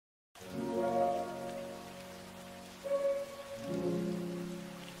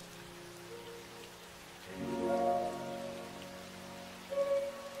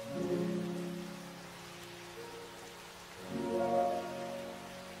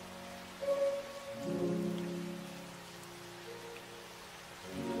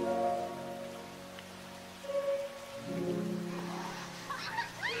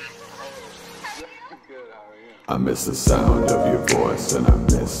I miss the sound of your voice and I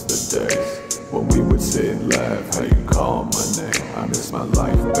miss the days when we would sit and laugh how you call my name. I miss my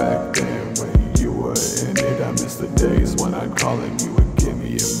life back then when you were in it. I miss the days when I'd call and you would give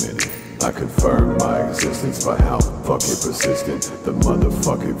me a minute. I confirm my existence by how fucking persistent the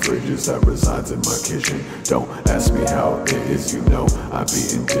motherfucking fridges that resides in my kitchen. Don't ask me how it is, you know I'd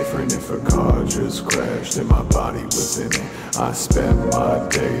be indifferent if a car just crashed and my body was in it. I spend my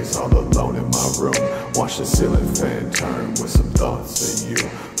days all alone in my room, watch the ceiling fan turn with some thoughts of you.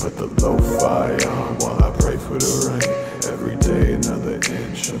 Put the lo-fi on while I pray for the rain. Every day another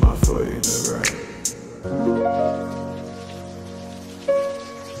inch of my foot in the grave.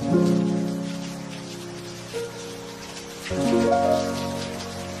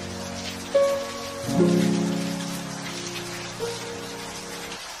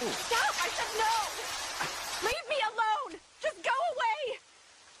 Stop! I said no! Leave me alone! Just go away!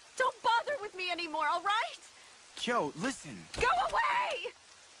 Don't bother with me anymore, all right? Yo, listen. Go away!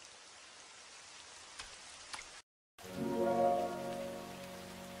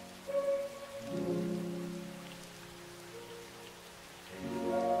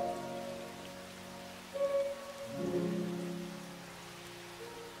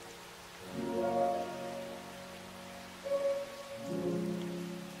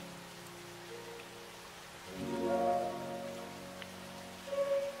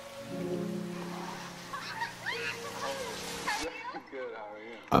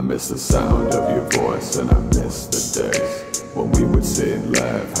 I miss the sound of your voice and I miss the days when we would sit and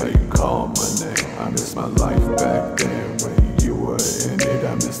laugh how you call my name. I miss my life back then when you were in it.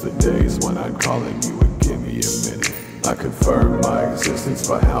 I miss the days when I'd call and you would give me a minute. I confirm my existence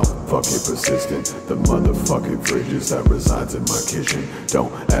by how fucking persistent the motherfucking fridges that resides in my kitchen.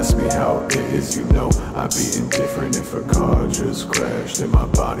 Don't ask me how it is, you know I'd be indifferent if a car just crashed and my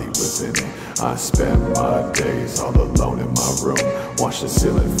body was in it. I spend my days all alone in my room, watch the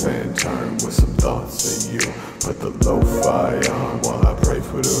ceiling fan turn with some thoughts of you. Put the lo-fi on while I pray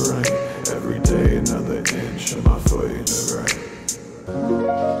for the rain. Every day another inch of my foot in the grave.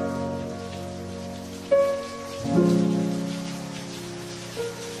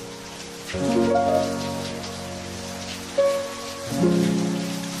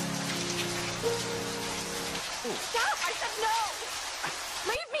 Stop! I said no!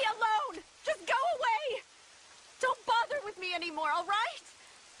 Leave me alone! Just go away! Don't bother with me anymore, all right?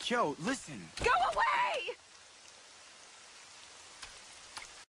 Yo, listen. Go away!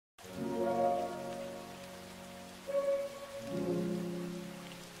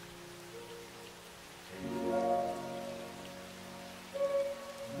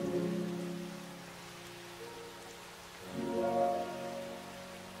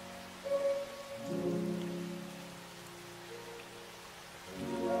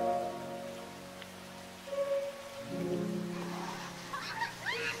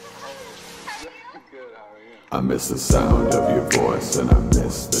 I miss the sound of your voice and I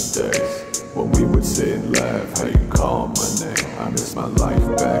miss the days when we would sit and laugh how you call my name. I miss my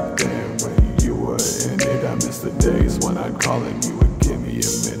life back then when you were in it. I miss the days when I'd call and you would give me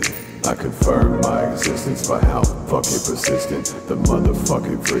a minute. I confirm my existence by how fucking persistent the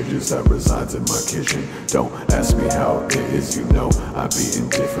motherfucking fridges that resides in my kitchen. Don't ask me how it is, you know I'd be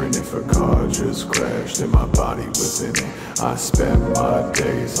indifferent if a car just crashed and my body was in it. I spend my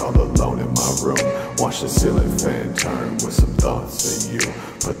days all alone in my room, watch the ceiling fan turn with some thoughts of you.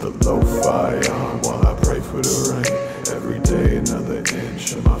 Put the lo-fi on while I pray for the rain. Every day another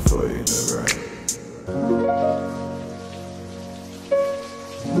inch of my foot in the grave.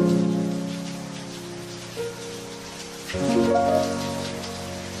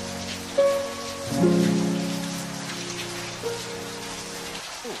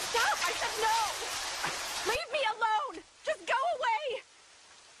 Stop! I said no! Leave me alone! Just go away!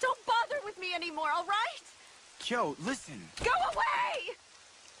 Don't bother with me anymore, all right? Yo, listen. Go away!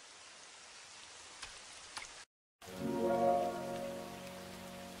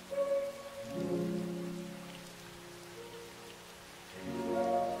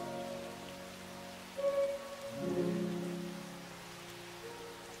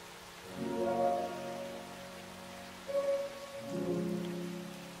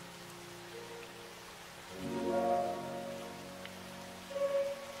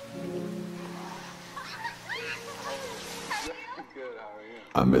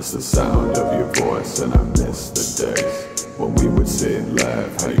 I miss the sound of your voice and I miss the days when we would sit and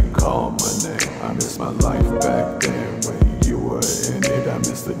laugh how you call my name. I miss my life back then when you were in it. I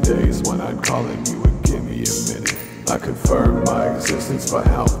miss the days when I'd call and you would give me a minute. I confirm my existence by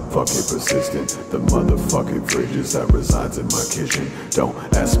how fucking persistent the motherfucking fridges that resides in my kitchen. Don't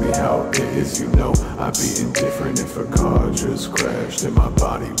ask me how it is, you know I'd be indifferent if a car just crashed and my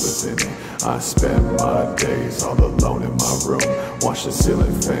body was in it. I spend my days all alone in my room, watch the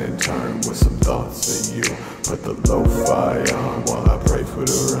ceiling fan turn with some thoughts of you. Put the lo-fi on while I pray for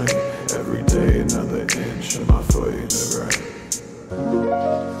the rain. Every day another inch of my foot in the grave.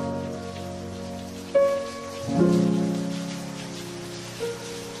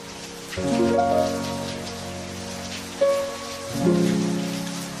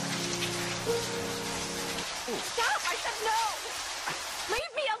 Stop! I said no!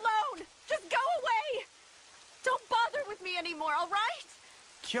 Leave me alone! Just go away! Don't bother with me anymore, all right?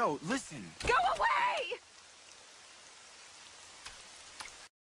 Yo, listen. Go away!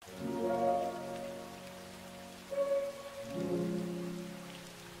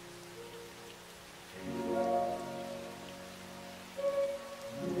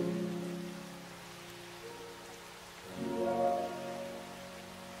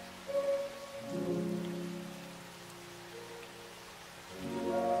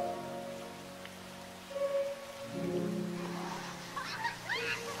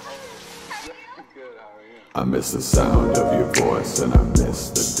 I miss the sound of your voice and I miss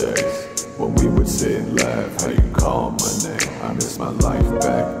the days when we would sit and laugh how you call my name. I miss my life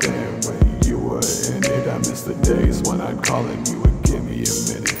back then when you were in it. I miss the days when I'd call and you would give me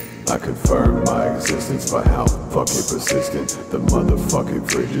a minute. I confirm my existence by how fucking persistent the motherfucking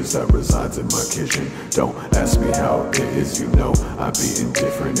fridges that resides in my kitchen. Don't ask me how it is, you know I'd be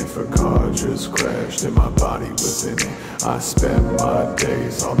indifferent if a car just crashed and my body was in it. I spend my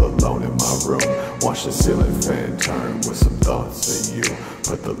days all alone in my room, watch the ceiling fan turn with some thoughts of you.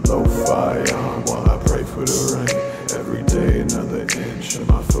 Put the lo-fi on while I pray for the rain. Every day another inch of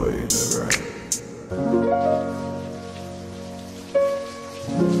my foot in the grave.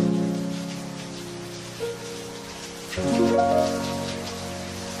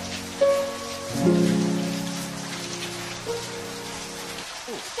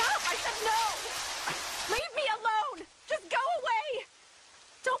 Stop! I said no! Leave me alone! Just go away!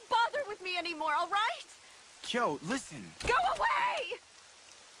 Don't bother with me anymore, all right? Yo, listen. Go away!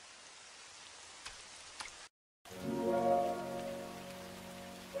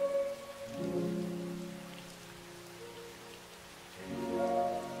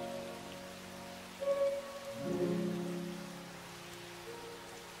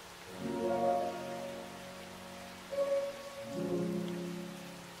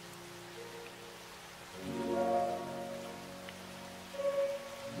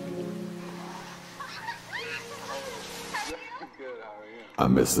 I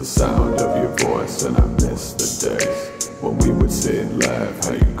miss the sound of your voice and I miss the days when we would sit and laugh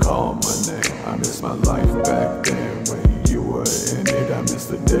how you call my name. I miss my life back then when you were in it. I miss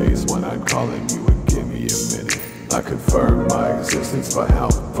the days when I'd call and you would give me a minute. I confirm my existence by how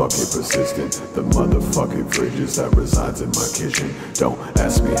fucking persistent the motherfucking fridges that resides in my kitchen. Don't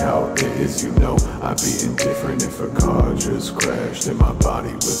ask me how it is, you know I'd be indifferent if a car just crashed and my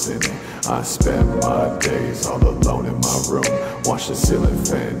body was in it. I spend my days all alone in my room, watch the ceiling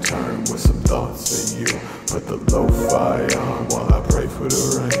fan turn with some thoughts of you. Put the lo-fi on while I pray for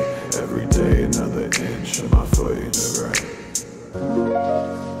the rain. Every day another inch of my foot in the grave.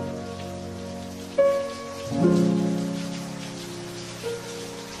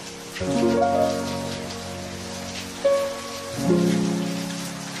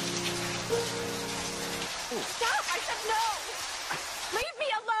 Stop! I said no! Leave me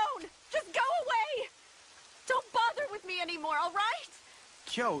alone! Just go away! Don't bother with me anymore, all right?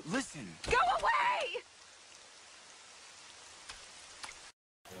 Yo, listen. Go away!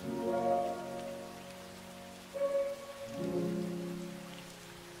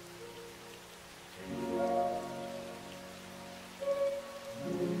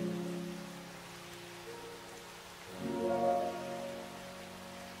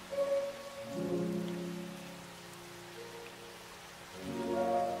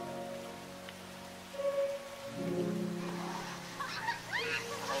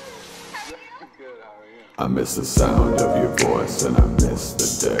 I miss the sound of your voice and I miss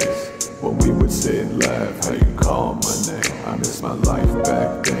the days when we would sit and laugh how you call my name. I miss my life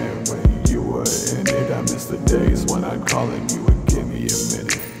back then when you were in it. I miss the days when I'd call and you would give me a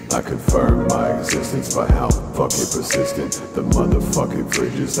minute. I confirm my existence by how fucking persistent the motherfucking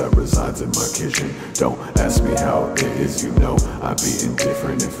fridges that resides in my kitchen. Don't ask me how it is, you know I'd be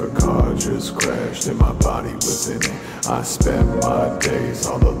indifferent if a car just crashed and my body was in it. I spend my days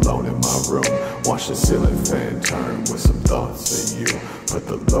all alone in my room, watch the ceiling fan turn with some thoughts of you. Put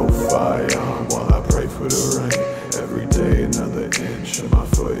the lo-fi on while I pray for the rain. Every day another inch of my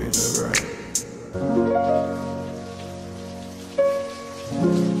foot in the grave.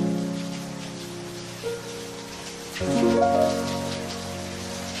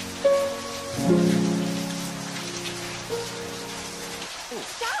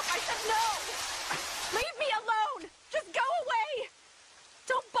 Stop! I said no! Leave me alone! Just go away!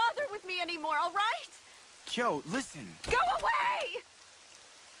 Don't bother with me anymore, all right? Yo, listen. Go away!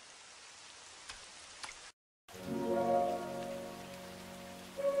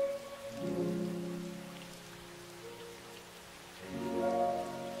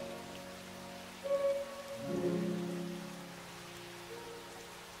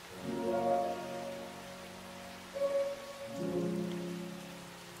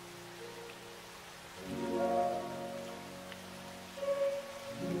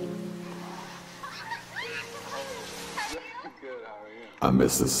 I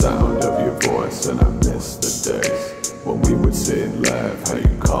miss the sound of your voice and I miss the days when we would sit and laugh how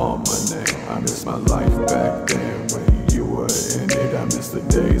you call my name. I miss my life back then when you were in it. I miss the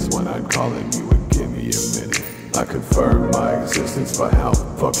days when I'd call and you would give me a minute. I confirm my existence by how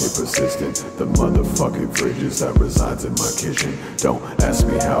fucking persistent the motherfucking fridge is that resides in my kitchen. Don't ask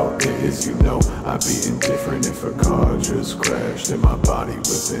me how it is, you know I'd be indifferent if a car just crashed and my body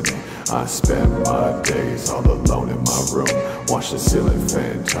was in it. I spend my days all alone in my room, watch the ceiling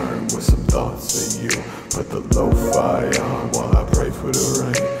fan turn with some thoughts of you. Put the lo-fi on while I pray for the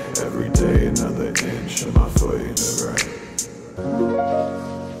rain. Every day another inch of my foot in the grave.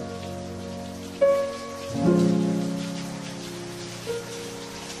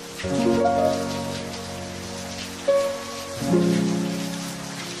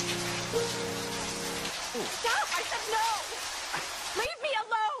 Stop! I said no! Leave me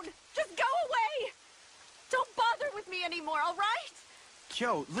alone! Just go away! Don't bother with me anymore, all right?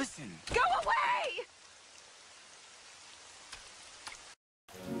 Yo, listen. Go away!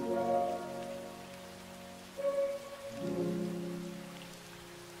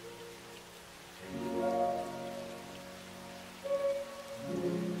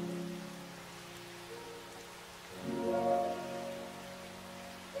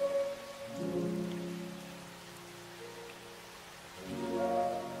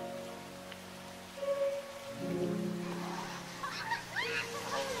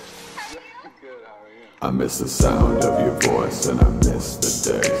 I miss the sound of your voice and I miss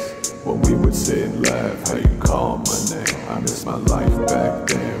the days when we would sit and laugh how you call my name. I miss my life back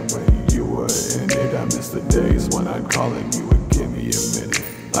then when you were in it. I miss the days when I'd call and you would give me a minute.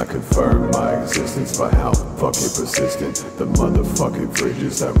 I confirm my existence by how fucking persistent the motherfucking fridge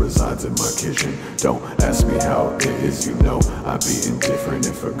is that resides in my kitchen. Don't ask me how it is, you know I'd be indifferent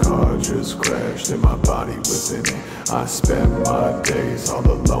if a car just crashed and my body was in it. I spend my days all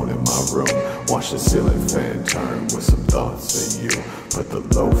alone in my room, watch the ceiling fan turn with some thoughts of you. Put the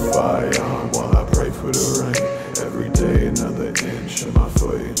lo-fi on while I pray for the rain. Every day another inch of my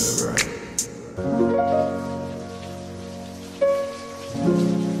foot in the grave.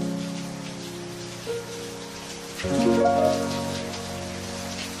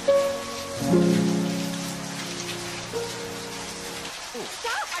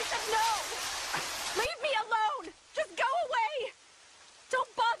 Stop! I said no! Leave me alone! Just go away!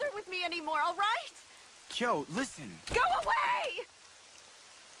 Don't bother with me anymore, all right? Yo, listen. Go away!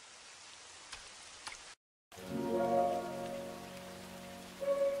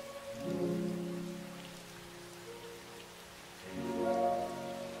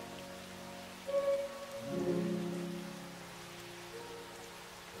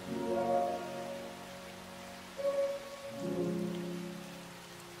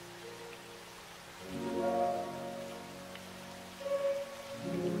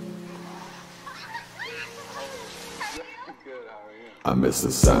 I miss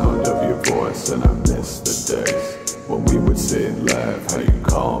the sound of your voice and I miss the days when we would sit and laugh how you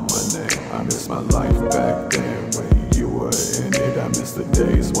call my name. I miss my life back then when you were in it. I miss the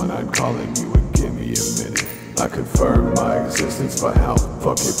days when I'd call and you would give me a minute. I confirm my existence by how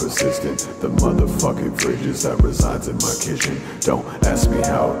fucking persistent the motherfucking fridge is that resides in my kitchen. Don't ask me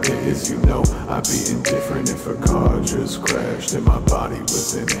how it is, you know I'd be indifferent if a car just crashed and my body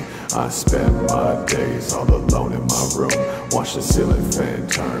was in it. I spend my days all alone in my room, watch the ceiling fan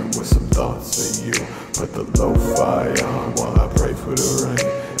turn with some thoughts of you. Put the lo-fi on while I pray for the rain.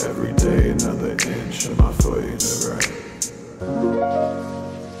 Every day another inch of my foot in the grave.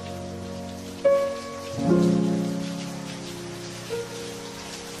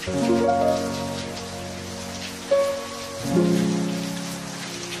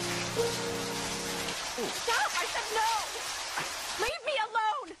 Stop! I said no! Leave me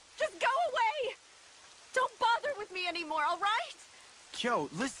alone! Just go away! Don't bother with me Yo,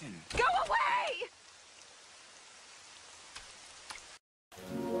 listen. Go away!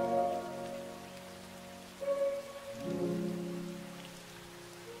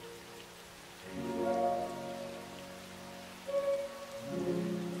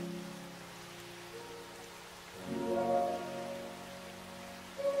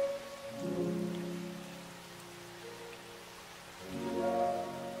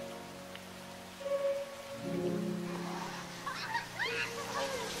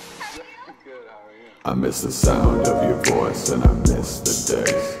 I miss the sound of your voice and I miss the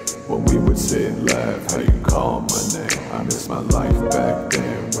days when we would sit and laugh how you call my name. I miss my life back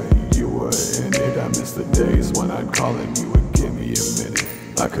then when you were in it. I miss the days when I'd call and you would give me a minute.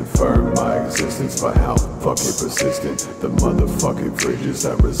 I confirm my existence by how fucking persistent the motherfucking fridges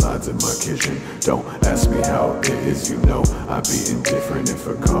that resides in my kitchen. Don't ask me how it is, you know I'd be indifferent if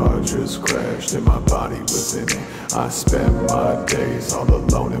a car just crashed and my body was in it. I spend my days all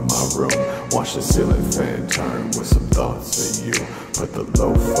alone in my room, watch the ceiling fan turn with some thoughts of you. Put the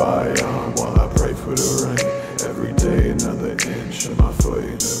lo-fi on while I pray for the rain. Every day another inch of my foot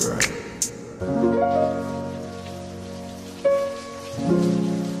in the grave.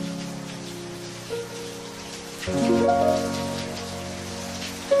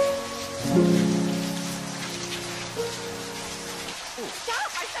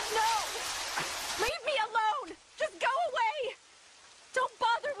 Stop! I said no! Leave me alone! Just go away! Don't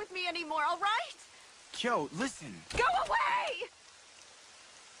bother with me anymore, all right? Yo, listen. Go away!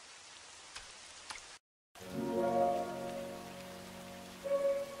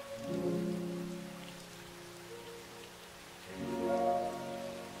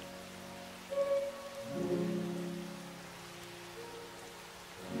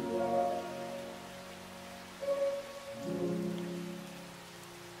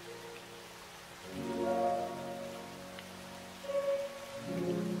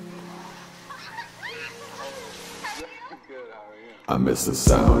 I miss the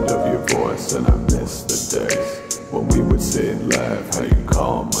sound of your voice and I miss the days when we would sit and laugh how you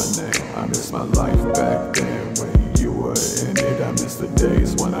call my name. I miss my life back then when you were in it. I miss the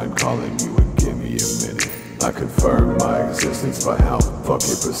days when I'd call and you would give me a minute. I confirm my existence by how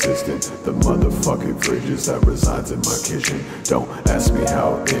fucking persistent the motherfucking fridges that resides in my kitchen. Don't ask me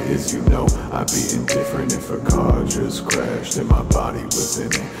how it is, you know I'd be indifferent if a car just crashed and my body was in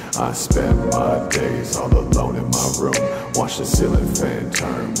it. I spend my days all alone in my room, watch the ceiling fan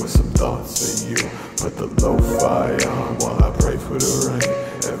turn with some thoughts of you. Put the lo-fi on while I pray for the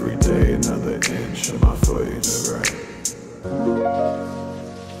rain. Every day another inch of my foot in the grave.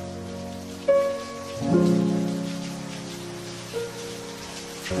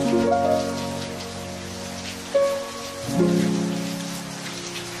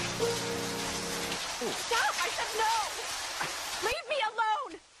 Stop! I said no! Leave me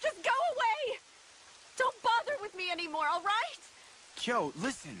alone! Just go away! Don't bother with me anymore, all right? Yo,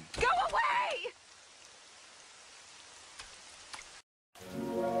 listen. Go away!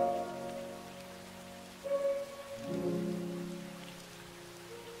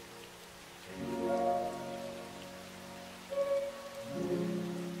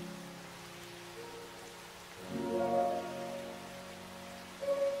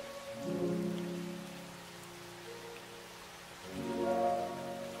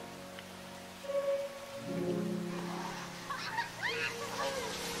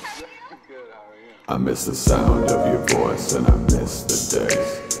 I miss the sound of your voice and I miss the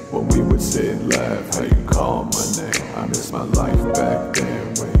days when we would sit and laugh how you call my name. I miss my life back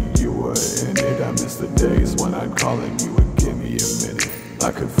then when you were in it. I miss the days when I'd call and you would give me a minute.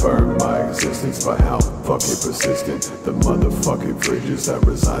 I confirm my existence by how fucking persistent the motherfucking fridges that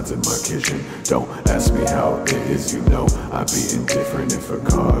resides in my kitchen. Don't ask me how it is, you know I'd be indifferent if a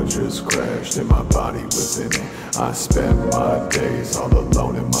car just crashed and my body was in it. I spend my days all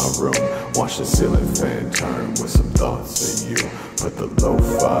alone in my room, watch the ceiling fan turn with some thoughts of you. Put the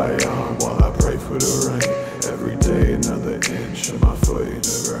lo-fi on while I pray for the rain. Every day another inch of my foot in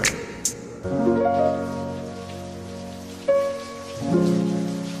the grave.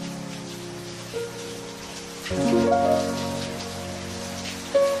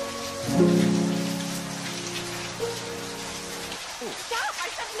 Stop! I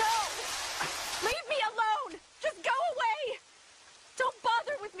said no! Leave me alone! Just go away! Don't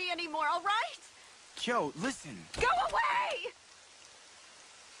bother with me anymore, all right? Yo, listen. Go away!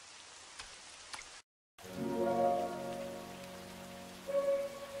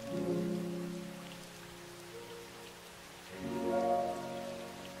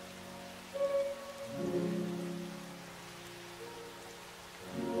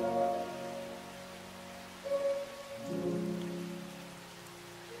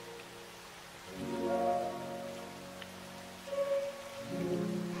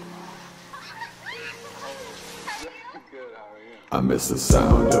 I miss the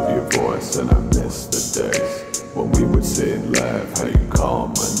sound of your voice and I miss the days when we would sit and laugh how you call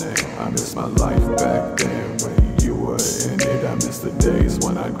my name. I miss my life back then when you were in it. I miss the days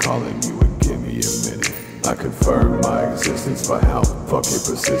when I'd call and you would give me a minute. I confirm my existence by how fucking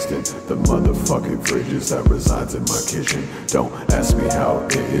persistent the motherfucking fridge is that resides in my kitchen. Don't ask me how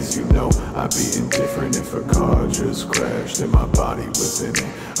it is, you know I'd be indifferent if a car just crashed and my body was in it.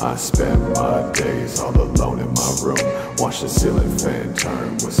 I spend my days all alone in my room, watch the ceiling fan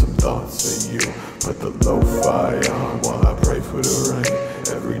turn with some thoughts of you. Put the lo-fi on while I pray for the rain.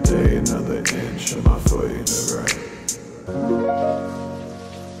 Every day another inch of my foot in the grave.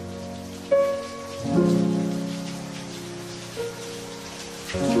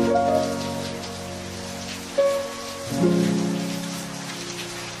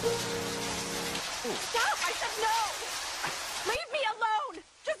 Stop! I said no! Leave me alone!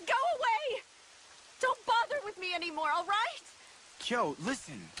 Just go away! Don't bother with me anymore, all right? Yo,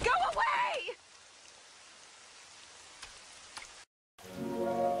 listen. Go away!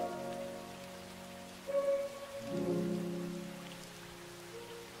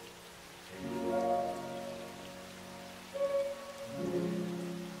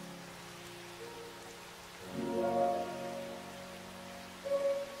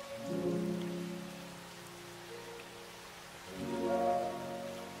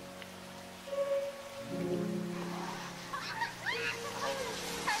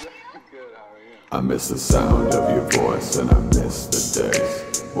 I miss the sound of your voice and I miss the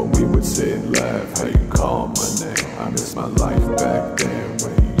days when we would sit and laugh how you call my name. I miss my life back then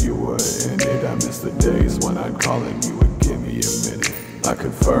when you were in it. I miss the days when I'd call and you would give me a minute. I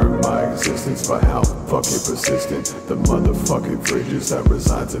confirm my existence by how fucking persistent the motherfucking fridge is that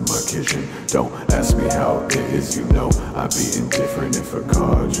resides in my kitchen. Don't ask me how it is, you know I'd be indifferent if a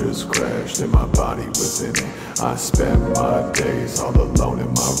car just crashed and my body was in it. I spend my days all alone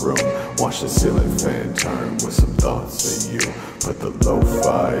in my room, watch the ceiling fan turn with some thoughts of you. Put the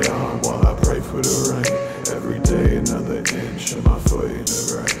lo-fi on while I pray for the rain. Every day another inch of my foot in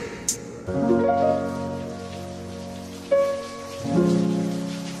the grave.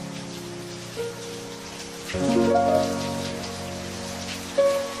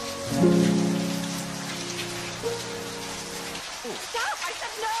 Stop! I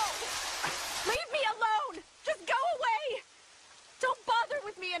said no! Leave me alone! Just go away! Don't bother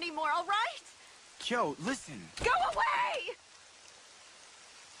with me anymore, all right? Yo, listen. Go away!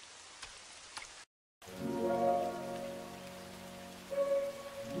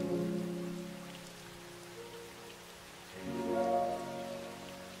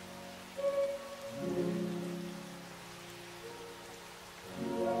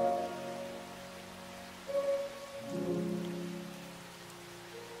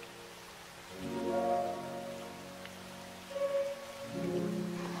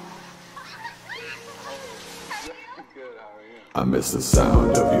 I miss the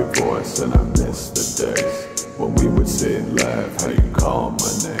sound of your voice and I miss the days when we would sit and laugh how you call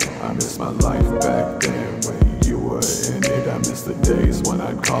my name. I miss my life back then when you were in it. I miss the days when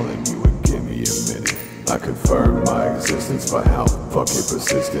I'd call and you would give me a minute. I confirm my existence by how fucking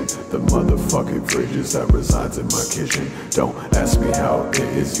persistent the motherfucking fridge is that resides in my kitchen. Don't ask me how it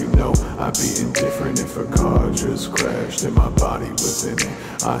is, you know I'd be indifferent if a car just crashed and my body was in it.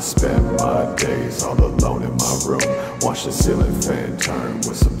 I spend my days all alone in my room, watch the ceiling fan turn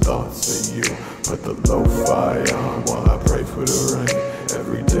with some thoughts of you. Put the lo-fi on while I pray for the rain.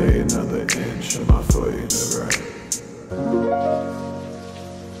 Every day another inch of my foot in the grave.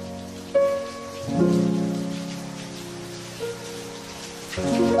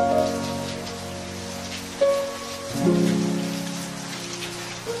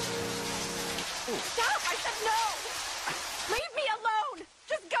 Stop! I said no! Leave me alone!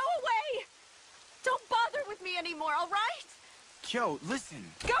 Just go away! Don't bother with me anymore, all right? Yo, listen.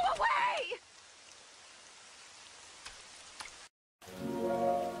 Go away!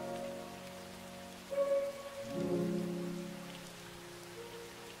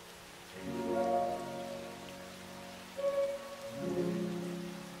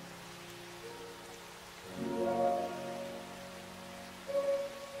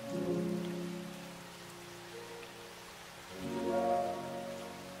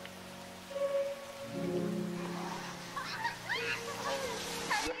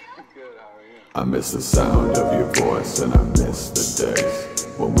 I miss the sound of your voice and I miss the days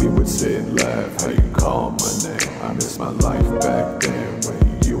when we would sit and laugh how you call my name. I miss my life back then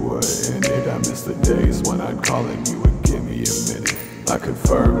when you were in it. I miss the days when I'd call and you would give me a minute. I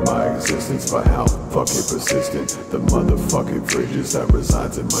confirm my existence for how fucking persistent the motherfucking fridge is that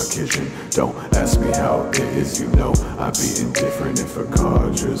resides in my kitchen. Don't ask me how it is, you know I'd be indifferent if a car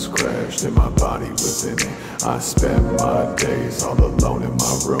just crashed and my body was in it. I spend my days all alone in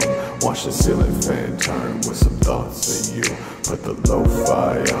my room, watch the ceiling fan turn with some thoughts of you. Put the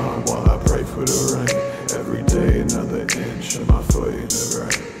lo-fi on while I pray for the rain. Every day another inch of my foot in the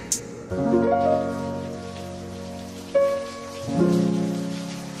grave.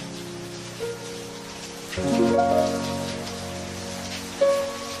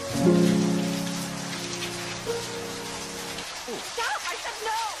 Stop! I said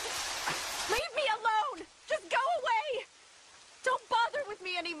no! Leave me alone! Just go away! Don't bother with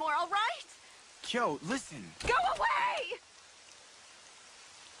me anymore, all right? Yo, listen. Go away!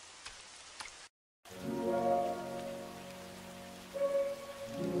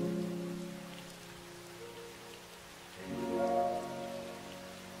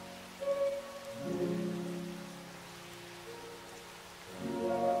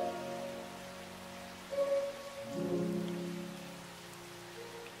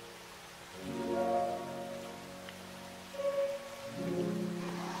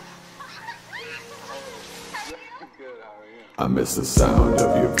 I miss the sound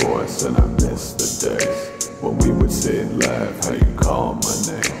of your voice and I miss the days when we would sit and laugh how you call my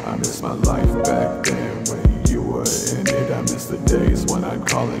name. I miss my life back then when you were in it. I miss the days when I'd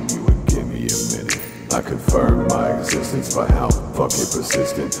call and you would give me a minute. I confirm my existence for how fucking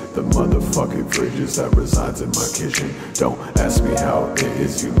persistent the motherfucking fridge is that resides in my kitchen. Don't ask me how it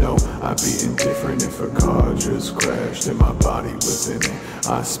is, you know I'd be indifferent if a car just crashed and my body was in it.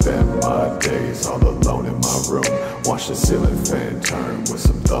 I spend my days all alone in my room, watch the ceiling fan turn with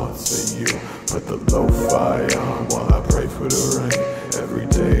some thoughts of you. Put the lo-fi on while I pray for the rain. Every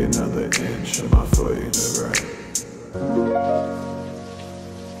day another inch of my foot in the grave.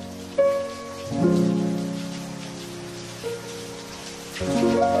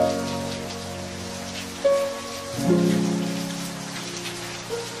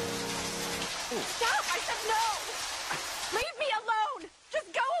 Stop! I said no! Leave me alone!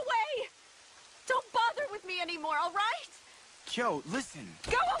 Just go away! Don't bother with me anymore, all right? Yo, listen.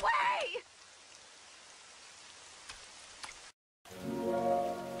 Go away!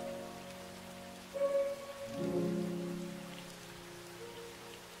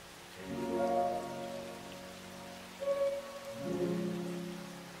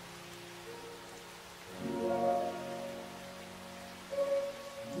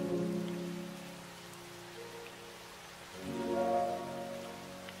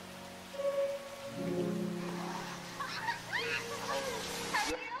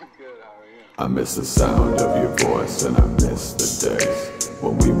 I miss the sound of your voice and I miss the days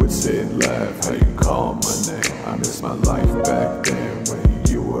when we would sit and laugh how you call my name. I miss my life back then when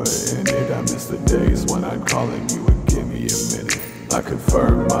you were in it. I miss the days when I'd call and you would give me a minute. I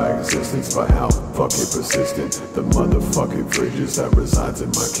confirm my existence for how fucking persistent the motherfucking fridge is that resides in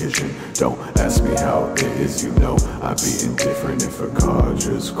my kitchen. Don't ask me how it is, you know I'd be indifferent if a car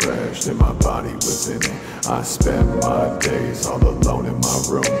just crashed and my body was in it. I spend my days all alone in my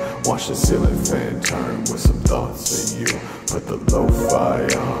room, watch the ceiling fan turn with some thoughts of you. Put the lo-fi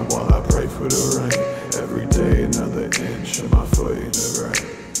on while I pray for the rain. Every day another inch of my foot in the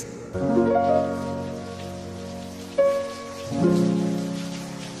grave.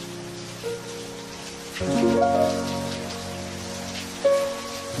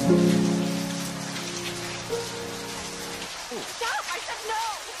 Stop! I said no!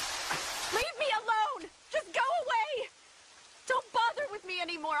 Leave me alone! Just go away! Don't bother with me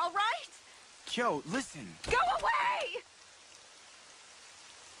anymore, all right? Yo, listen. Go away!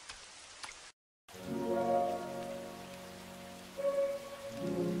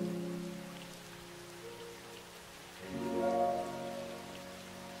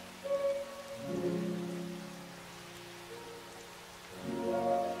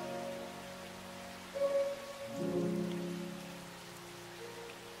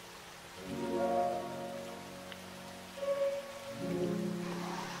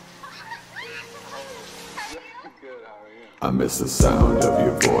 I miss the sound of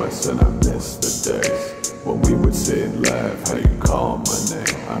your voice and I miss the days when we would sit and laugh how you call my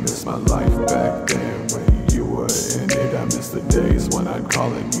name. I miss my life back then when you were in it. I miss the days when I'd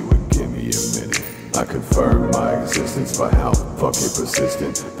call and you would give me a minute. I confirm my existence for how fucking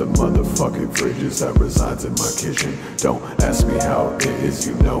persistent the motherfucking fridge is that resides in my kitchen. Don't ask me how it is,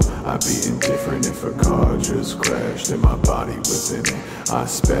 you know I'd be indifferent if a car just crashed and my body was in it. I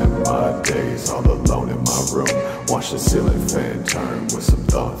spend my days all alone in my room, watch the ceiling fan turn with some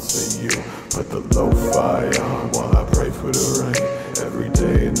thoughts of you. Put the lo-fi on while I pray for the rain. Every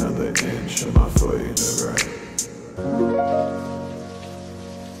day another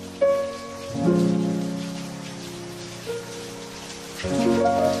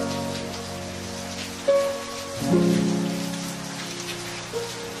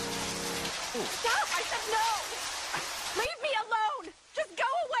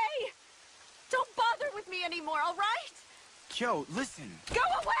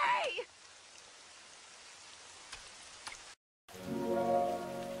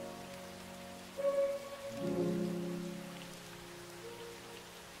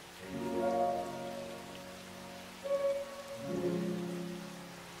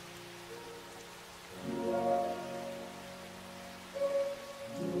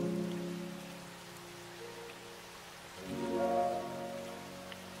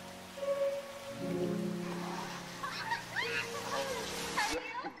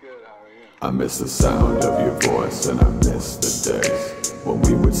I miss the sound of your voice and I miss the days when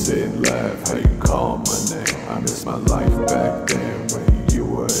we would sit and laugh how you call my name. I miss my life back then when you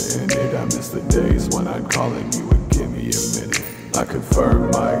were in it. I miss the days when I'd call and you would give me a minute. I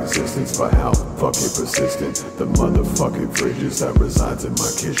confirm my existence by how fucking persistent the motherfucking fridge is that resides in my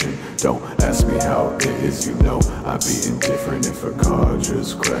kitchen. Don't ask me how it is, you know I'd be indifferent if a car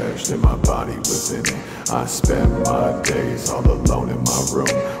just crashed and my body was in it. I spend my days all alone in my room,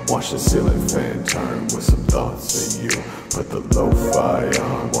 watch the ceiling fan turn with some thoughts of you. Put the lo-fi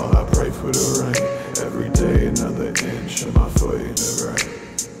on while I pray for the rain. Every day another inch of my foot in the rain.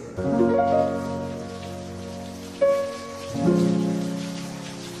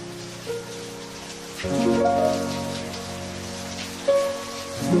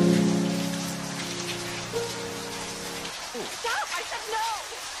 Stop! I said no!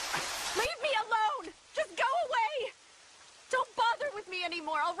 Leave me alone! Just go away! Don't bother with me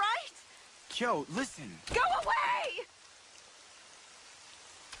anymore, all right? Yo, listen. Go away!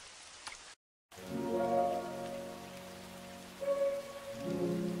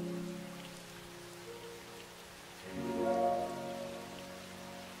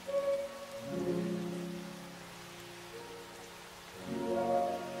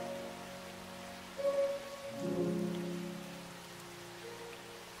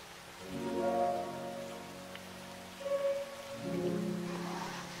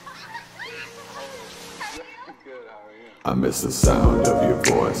 I miss the sound of your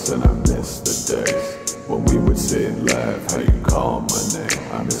voice and I miss the days when we would sit and laugh how you call my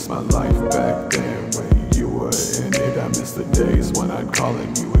name. I miss my life back then when you were in it. I miss the days when I'd call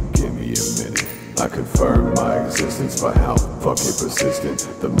and you would give me a minute. I confirm my existence by how fucking persistent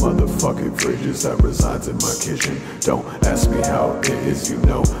the motherfucking fridge is that resides in my kitchen. Don't ask me how it is, you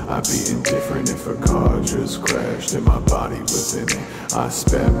know I'd be indifferent if a car just crashed and my body was in it. I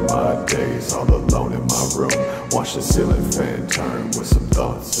spend my days all alone in my room, watch the ceiling fan turn with some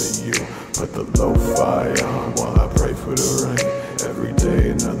thoughts of you. Put the lo-fi on while I pray for the rain. Every day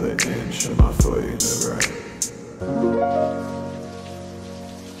another inch of my foot in the rain.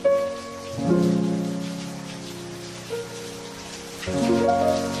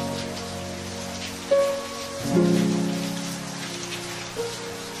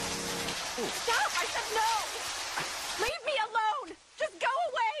 Stop! I said no! Leave me alone! Just go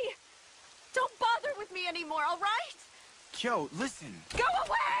away! Don't bother with me anymore, all right? Yo, listen. Go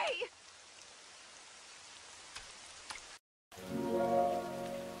away!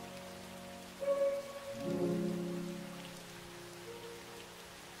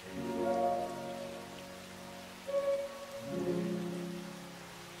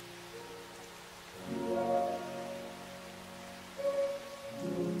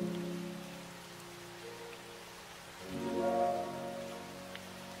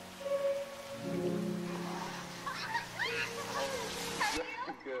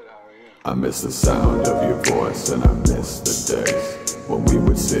 I miss the sound of your voice and I miss the days when we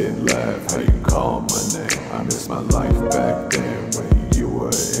would sit and laugh how you call my name. I miss my life back then when you were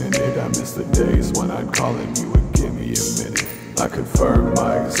in it. I miss the days when I'd call and you would give me a minute. I confirm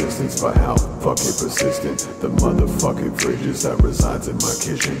my existence by how fucking persistent the motherfucking fridge is that resides in my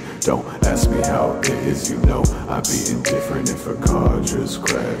kitchen. Don't ask me how it is, you know I'd be indifferent if a car just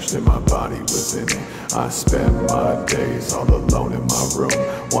crashed and my body was in it. I spend my days all alone in my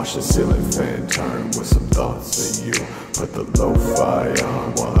room, watch the ceiling fan turn with some thoughts of you. Put the lo-fi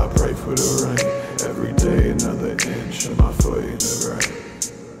on while I pray for the rain. Every day another inch of my foot in the rain.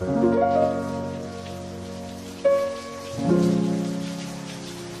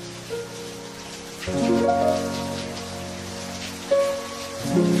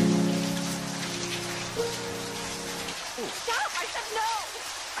 Stop! I said no!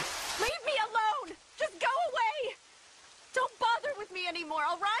 Leave me alone! Just go away! Don't bother with me anymore,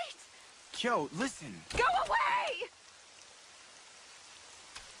 all right? Yo, listen. Go away!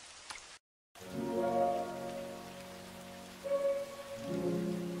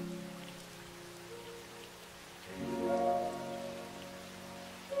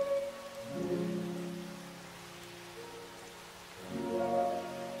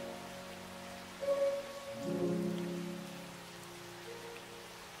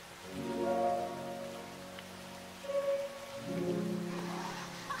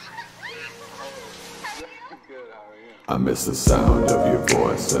 I miss the sound of your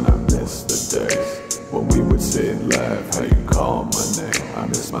voice and I miss the days when we would sit and laugh how you call my name. I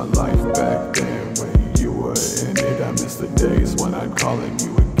miss my life back then when you were in it. I miss the days when I'd call and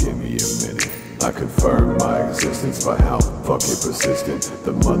you would give me a minute. I confirm my existence by how fucking persistent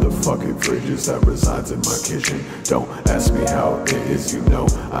the motherfucking fridges that resides in my kitchen. Don't ask me how it is, you know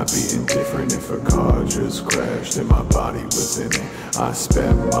I'd be indifferent if a car just crashed and my body was in it. I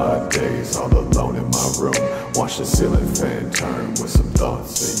spend my days all alone in my room, watch the ceiling fan turn with some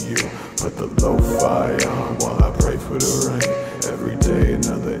thoughts of you. Put the lo-fi on while I pray for the rain. Every day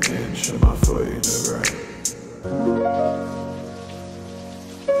another inch of my foot in the grave.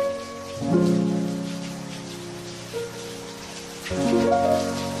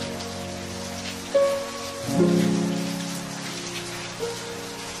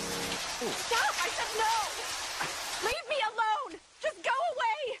 Stop! I said no! Leave me alone! Just go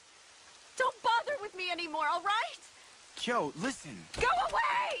away! Don't bother with me anymore, all right? Yo, listen. Go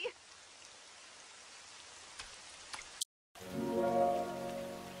away!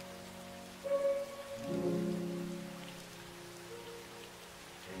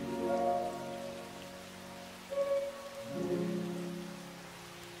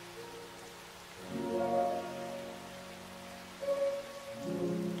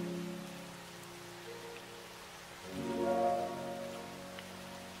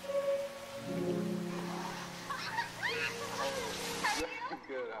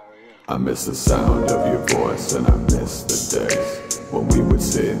 I miss the sound of your voice and I miss the days when we would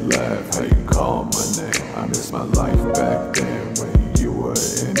sit and laugh how you call my name. I miss my life back then when you were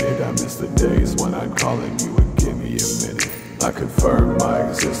in it. I miss the days when I'd call and you would give me a minute. I confirm my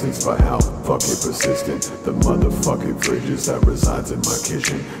existence by how fucking persistent the motherfucking fridges that resides in my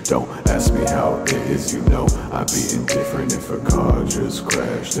kitchen. Don't ask me how it is, you know I'd be indifferent if a car just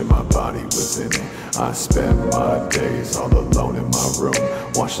crashed and my body was in it. I spend my days all alone in my room,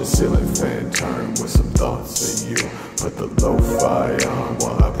 watch the ceiling fan turn with some thoughts of you. Put the lo-fi on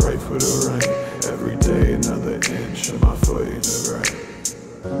while I pray for the rain. Every day another inch of my foot in the grave.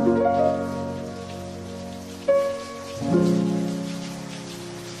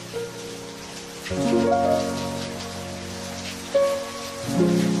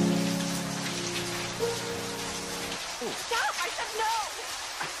 Stop! I said no!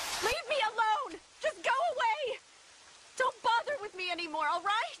 Leave me alone! Just go away! Don't bother with me anymore, all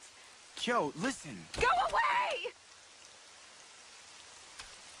right? Yo, listen. Go away!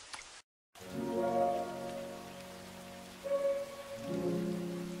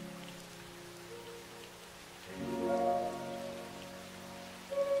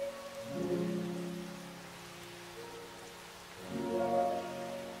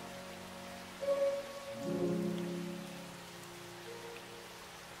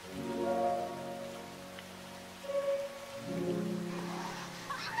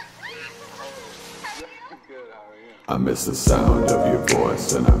 I miss the sound of your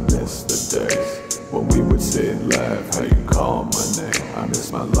voice and I miss the days when we would sit and laugh how you call my name. I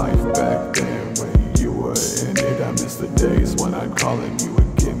miss my life back then when you were in it. I miss the days when I'd call and you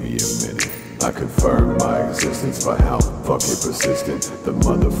would give me a minute. I confirm my existence by how fucking persistent the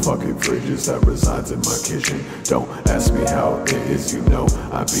motherfucking fridges that resides in my kitchen. Don't ask me how it is, you know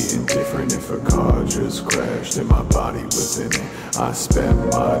I'd be indifferent if a car just crashed and my body was in it. I spend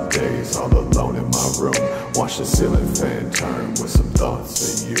my days all alone in my room, watch the ceiling fan turn with some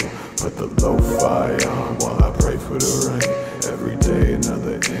thoughts of you. Put the lo-fi on while I pray for the rain. Every day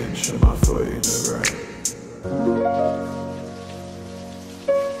another inch of my foot in the grave.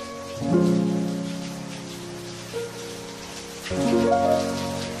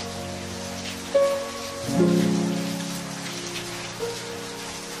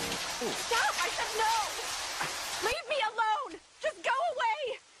 Stop! I said no! Leave me alone! Just go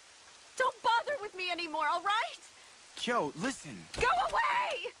away! Don't bother with me anymore, all right? Yo, listen. Go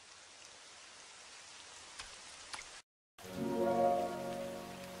away!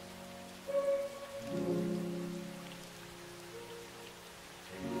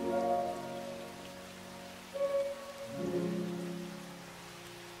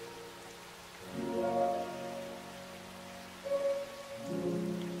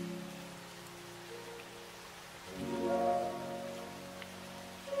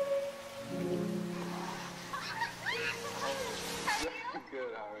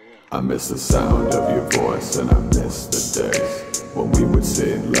 I miss the sound of your voice and I miss the days when we would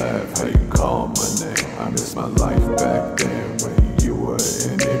sit and laugh how you call my name. I miss my life back then when you were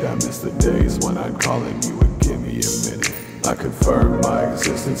in it. I miss the days when I'd call and you would give me a minute. I confirm my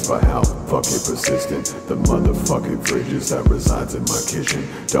existence by how fucking persistent the motherfucking fridges that resides in my kitchen.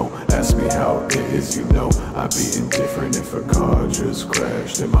 Don't ask me how it is, you know I'd be indifferent if a car just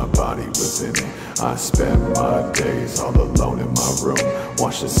crashed and my body was in it. I spend my days all alone in my room,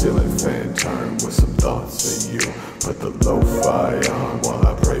 watch the ceiling fan turn with some thoughts of you. Put the lo-fi on while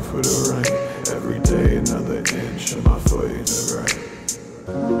I pray for the rain. Every day another inch of my foot in the grave.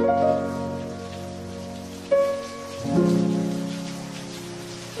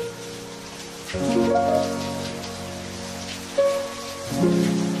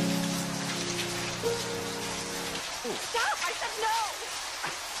 Stop! I said no!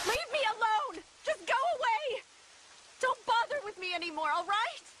 Leave me alone! Just go away! Don't bother with me anymore, all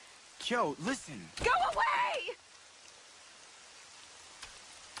right? Yo, listen. Go away!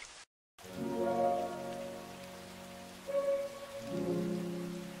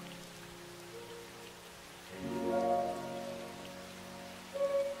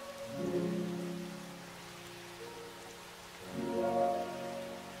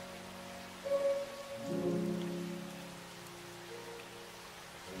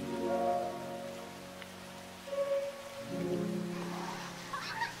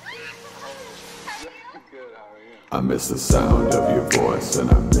 I miss the sound of your voice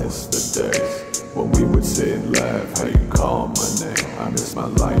and I miss the days when we would sit and laugh how you call my name. I miss my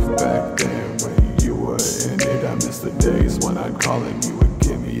life back then when you were in it. I miss the days when I'd call and you would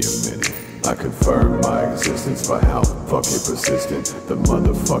give me a minute. I confirm my existence by how fucking persistent the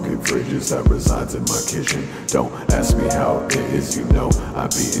motherfucking fridges that resides in my kitchen. Don't ask me how it is, you know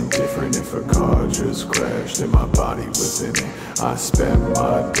I'd be indifferent if a car just crashed and my body was in it. I spend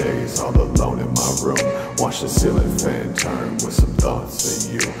my days all alone in my room, watch the ceiling fan turn with some thoughts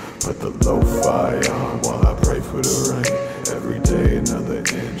of you. Put the lo-fi on while I pray for the rain. Every day another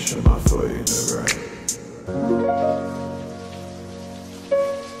inch of my foot in the grave.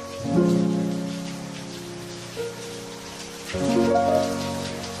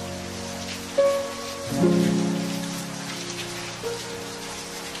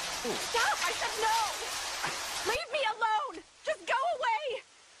 Stop! I said no! Leave me alone! Just go away!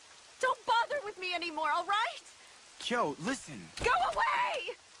 Don't bother with me anymore, all right? Yo, listen. Go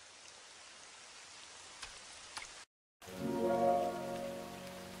away!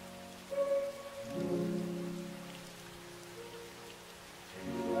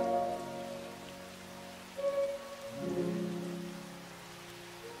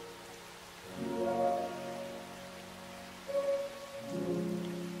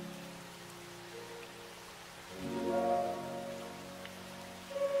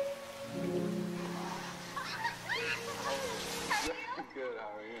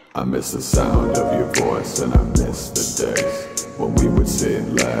 I miss the sound of your voice and I miss the days when we would sit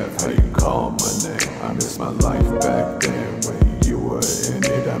and laugh how you call my name. I miss my life back then when you were in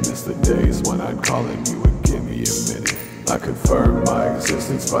it. I miss the days when I'd call and you would give me a minute. I confirm my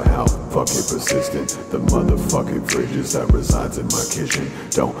existence by how fucking persistent the motherfucking fridges that resides in my kitchen.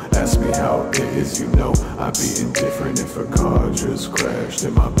 Don't ask me how it is, you know I'd be indifferent if a car just crashed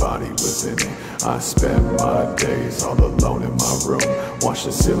and my body was in it. I spend my days all alone in my room, watch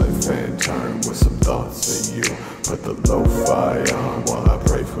the ceiling fan turn with some thoughts of you. Put the lo-fi on while I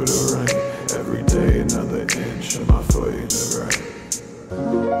pray for the rain. Every day another inch of my foot in the grave.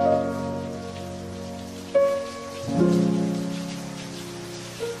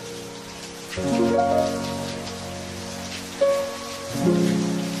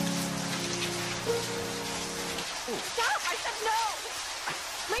 Stop! I said no!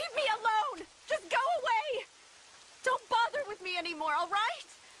 Leave me alone! Just go away! Don't bother with me anymore, all right?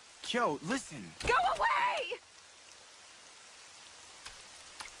 Yo, listen. Go away!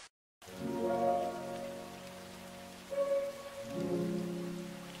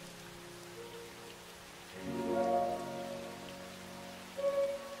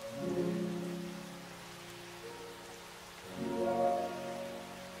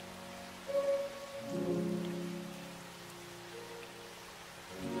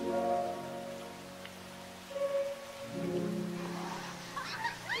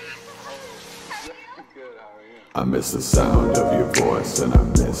 I miss the sound of your voice and I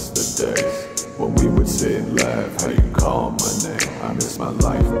miss the days when we would sit and laugh how you call my name. I miss my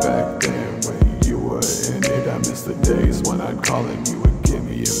life back then when you were in it. I miss the days when I'd call and you would give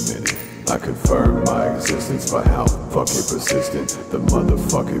me a minute. I confirm my existence by how fucking persistent the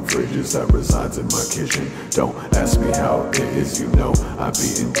motherfucking fridges that resides in my kitchen. Don't ask me how it is, you know I'd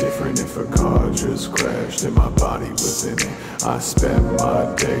be indifferent if a car just crashed and my body was in it. I spend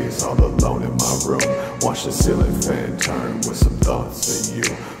my days all alone in my room, watch the ceiling fan turn with some thoughts of you.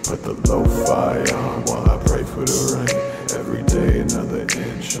 Put the lo-fi on while I pray for the rain. Every day another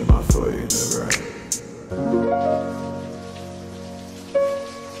inch of my foot in the grave.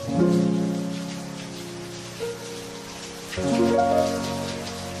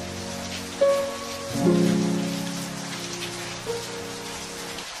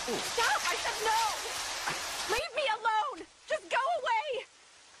 Stop! I said no! Leave me alone! Just go away!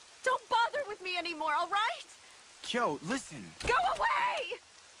 Don't bother with me anymore, all right? Yo, listen. Go away!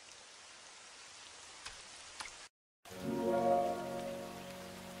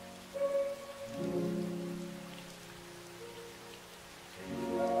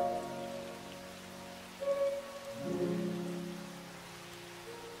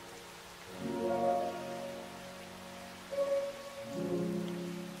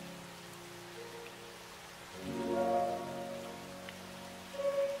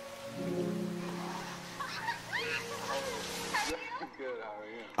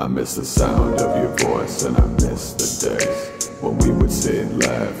 I miss the sound of your voice and I miss the days when we would sit and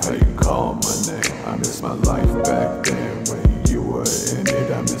laugh how you call my name. I miss my life back then when you were in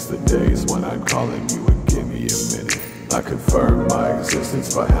it. I miss the days when I'd call and you would give me a minute. I confirm my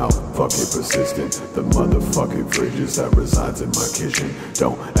existence by how fucking persistent the motherfucking fridges that resides in my kitchen.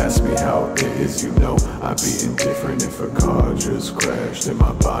 Don't ask me how it is, you know I'd be indifferent if a car just crashed and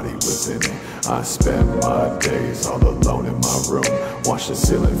my body was in it. I spend my days all alone in my room, watch the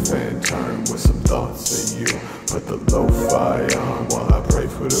ceiling fan turn with some thoughts of you. Put the lo-fi on while I pray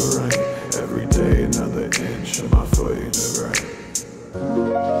for the rain. Every day another inch of my foot in the grave.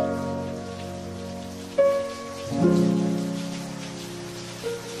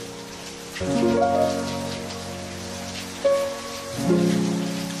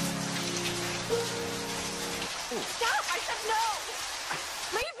 Stop! I said no!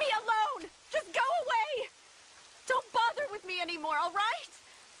 Leave me alone! Just go away! Don't bother with me anymore, all right?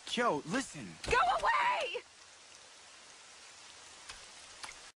 Yo, listen. Go away!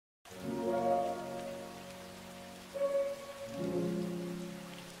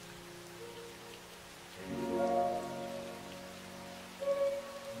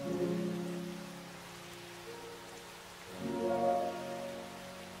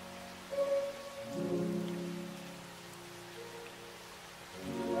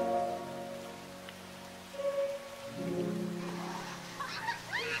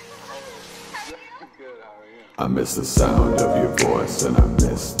 I miss the sound of your voice and I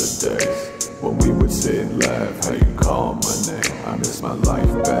miss the days when we would sit and laugh how you call my name. I miss my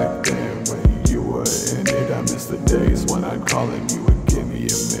life back then when you were in it. I miss the days when I'd call and you would give me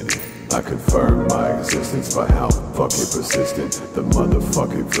a minute. I confirm my existence by how fucking persistent the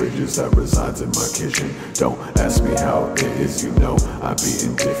motherfucking fridges that resides in my kitchen. Don't ask me how it is, you know I'd be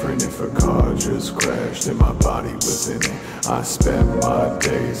indifferent if a car just crashed and my body was in it. I spend my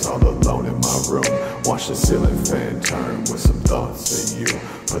days all alone in my room, watch the ceiling fan turn with some thoughts of you.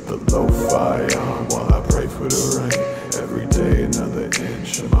 Put the lo-fi on while I pray for the rain. Every day another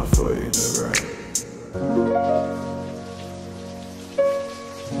inch of my foot in the grave.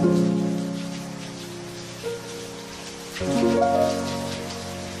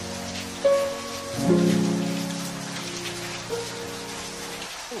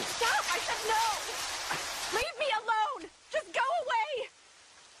 Stop! I said no! Leave me alone! Just go away!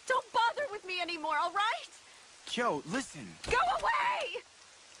 Don't bother with me anymore, all right? Yo, listen. Go away!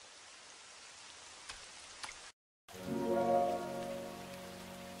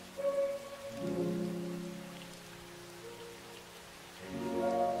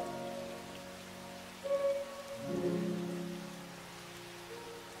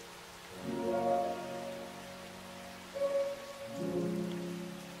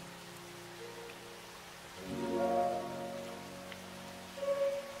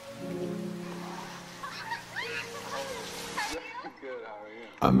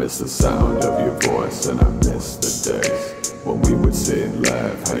 I miss the sound of your voice and I miss the days when we would sit and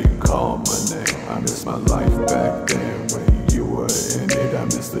laugh how you call my name. I miss my life back then when you were in it. I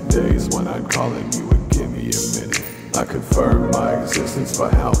miss the days when I'd call and you would give me a minute. I confirm my existence by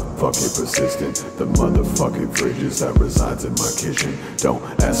how fucking persistent the motherfucking fridges that resides in my kitchen. Don't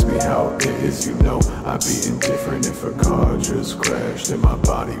ask me how it is, you know I'd be indifferent if a car just crashed and my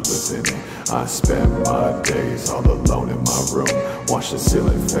body was in it. I spend my days all alone in my room, watch the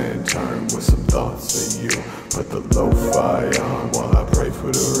ceiling fan turn with some thoughts of you. Put the lo-fi on while I pray for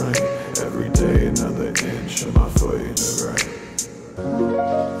the rain. Every day another inch of my foot in the grave.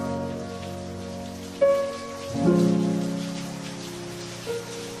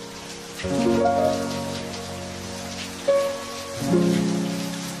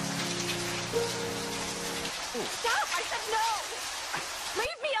 Stop! I said no!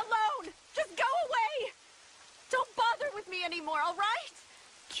 Leave me alone! Just go away! Don't bother with me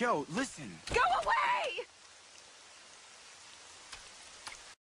Yo, listen. Go away!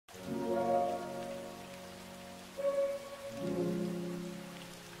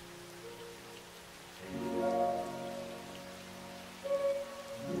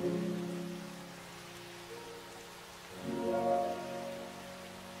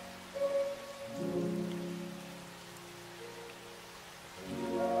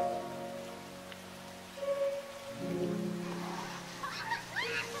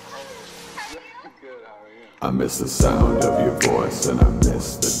 I miss the sound of your voice and I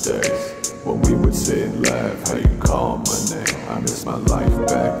miss the days when we would sit and laugh how you call my name. I miss my life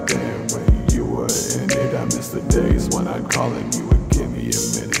back then when you were in it. I miss the days when I'd call and you would give me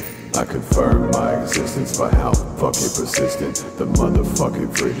a minute. I confirm my existence by how fucking persistent the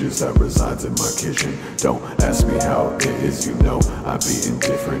motherfucking fridge is that resides in my kitchen. Don't ask me how it is, you know I'd be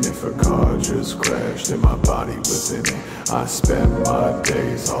indifferent if a car just crashed and my body was in it. I spend my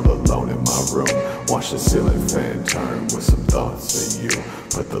days all alone in my room, watch the ceiling fan turn with some thoughts of you.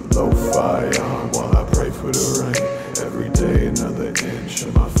 Put the lo-fi on while I pray for the rain. Every day another inch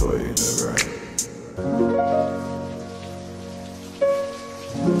of my foot in the grave.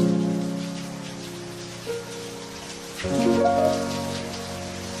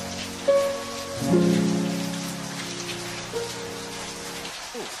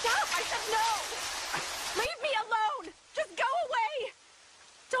 Stop! I said no! Leave me alone! Just go away!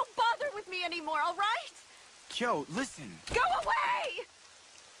 Don't bother with me anymore, all right? Yo, listen. Go away!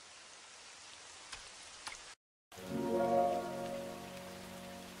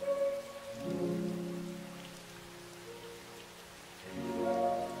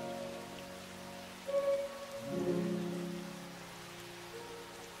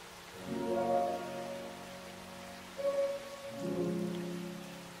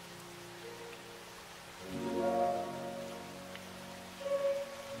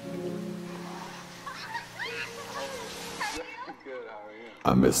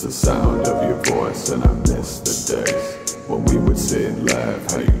 I miss the sound of your voice and I miss the days when we would sit and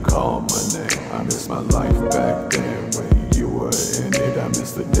laugh how you call my name. I miss my life back then when you were in it. I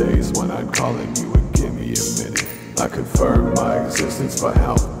miss the days when I'd call and you would give me a minute. I confirm my existence by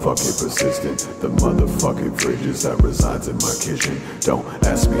how fucking persistent the motherfucking fridge is that resides in my kitchen. Don't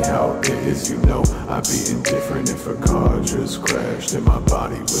ask me how it is, you know I'd be indifferent if a car just crashed and my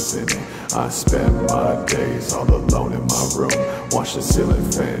body was in it. I spend my days all alone in my room, watch the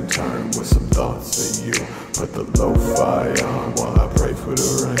ceiling fan turn with some thoughts of you. Put the lo-fi on while I pray for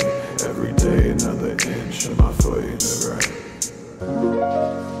the rain. Every day another inch of my foot in the grave.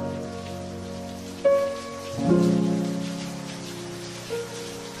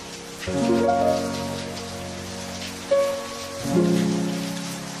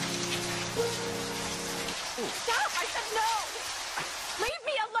 Stop! I said no! Leave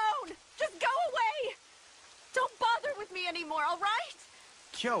me alone! Just go away! Don't bother with me anymore, all right?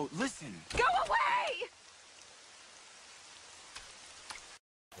 Yo, listen. Go away!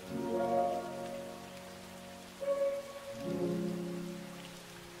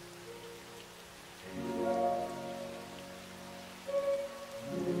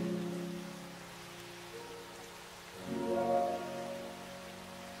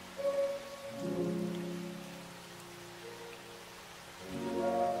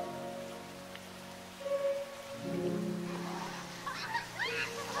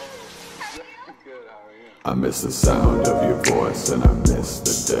 I miss the sound of your voice and I miss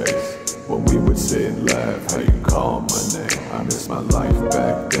the days when we would sit and laugh how you call my name. I miss my life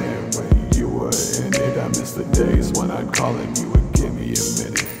back then when you were in it. I miss the days when I'd call and you would give me a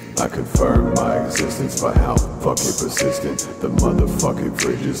minute. I confirm my existence by how fucking persistent the motherfucking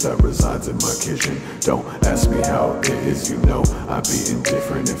fridge is that resides in my kitchen. Don't ask me how it is, you know I'd be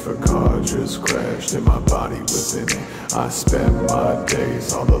indifferent if a car just crashed and my body was in it. I spend my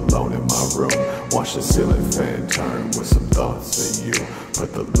days all alone in my room, watch the ceiling fan turn with some thoughts of you.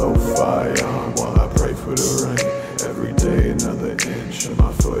 Put the lo-fi on while I pray for the rain. Every day another inch of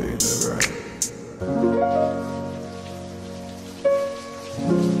my foot in the grave.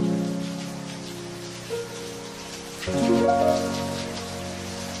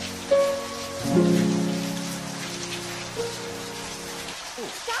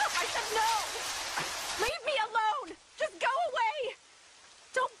 Stop! I said no! Leave me alone! Just go away!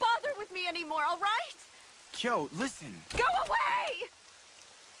 Don't bother with me anymore, all right? Yo, listen. Go away!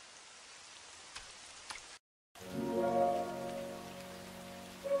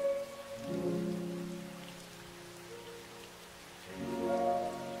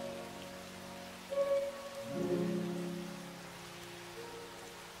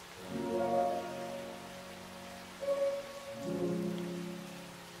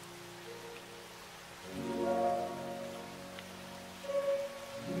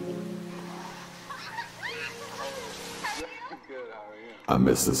 I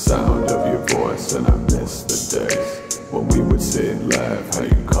miss the sound of your voice and I miss the days when we would sit and laugh how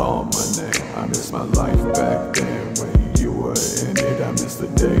you call my name. I miss my life back then when you were in it. I miss the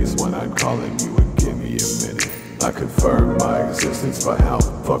days when I'd call and you would give me a minute. I confirm my existence by how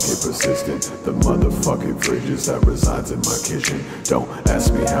fucking persistent the motherfucking fridges that resides in my kitchen. Don't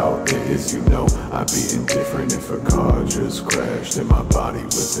ask me how it is, you know I'd be indifferent if a car just crashed and my body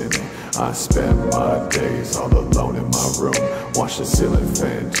was in it. I spend my days all alone in my room, watch the ceiling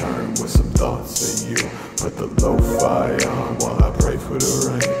fan turn with some thoughts of you. Put the lo-fi on while I pray for the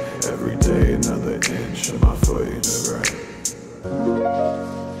rain. Every day another inch of my foot in the grave.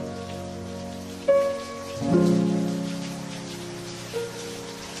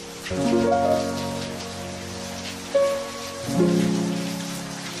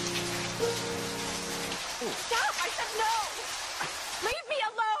 Stop! I said no! Leave me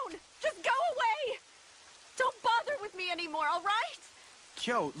alone! Just go away! Don't bother with me anymore, all right?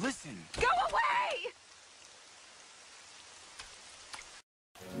 Yo, listen. Go away!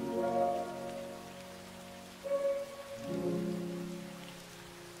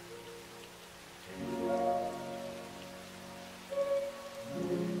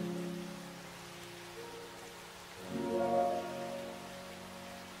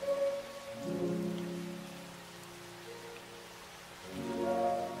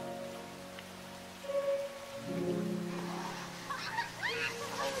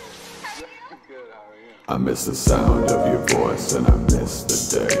 I miss the sound of your voice and I miss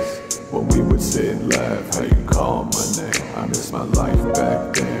the days when we would sit and laugh how you call my name. I miss my life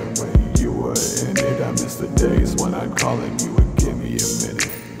back then when you were in it. I miss the days when I'd call and you would give me a minute.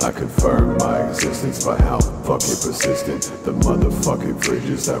 I confirm my existence by how fucking persistent the motherfucking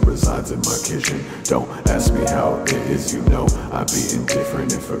fridges that resides in my kitchen. Don't ask me how it is, you know I'd be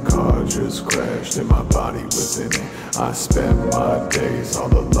indifferent if a car just crashed and my body was in it. I spend my days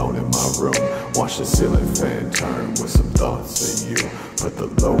all alone in my room, watch the ceiling fan turn with some thoughts of you. Put the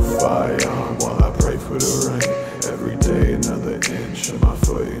lo-fi on while I pray for the rain. Every day another inch of my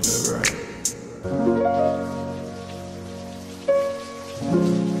foot in the grave.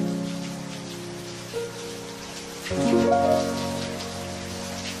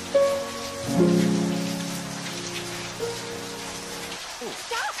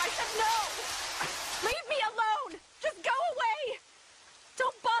 Stop! I said no! Leave me alone! Just go away!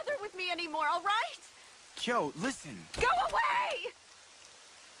 Don't bother with me anymore, all right? Yo, listen. Go away!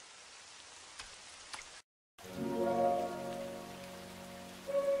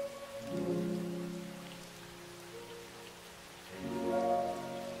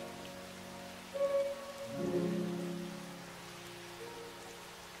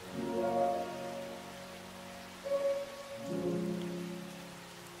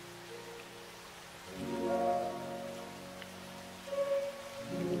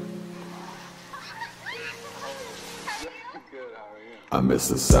 I miss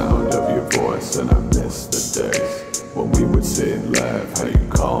the sound of your voice and I miss the days when we would sit and laugh how you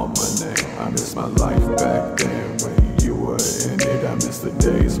call my name. I miss my life back then when you were in it. I miss the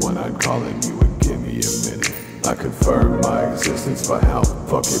days when I'd call and you would give me a minute. I confirm my existence by how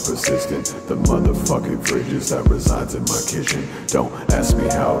fucking persistent the motherfucking fridges that resides in my kitchen. Don't ask me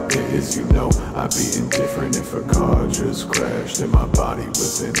how it is, you know I'd be indifferent if a car just crashed and my body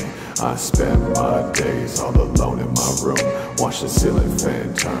was in it. I spend my days all alone in my room, watch the ceiling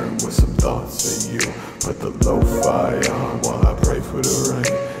fan turn with some thoughts of you. Put the lo-fi on while I pray for the rain.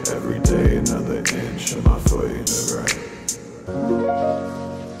 Every day another inch of my foot in the grave.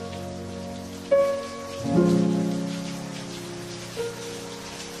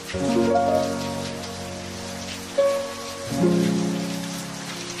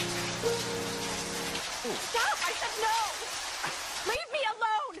 Stop! I said no! Leave me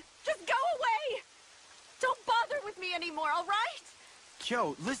alone! Just go away! Don't bother with me anymore, all right?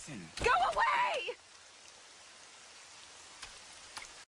 Yo, listen. Go away!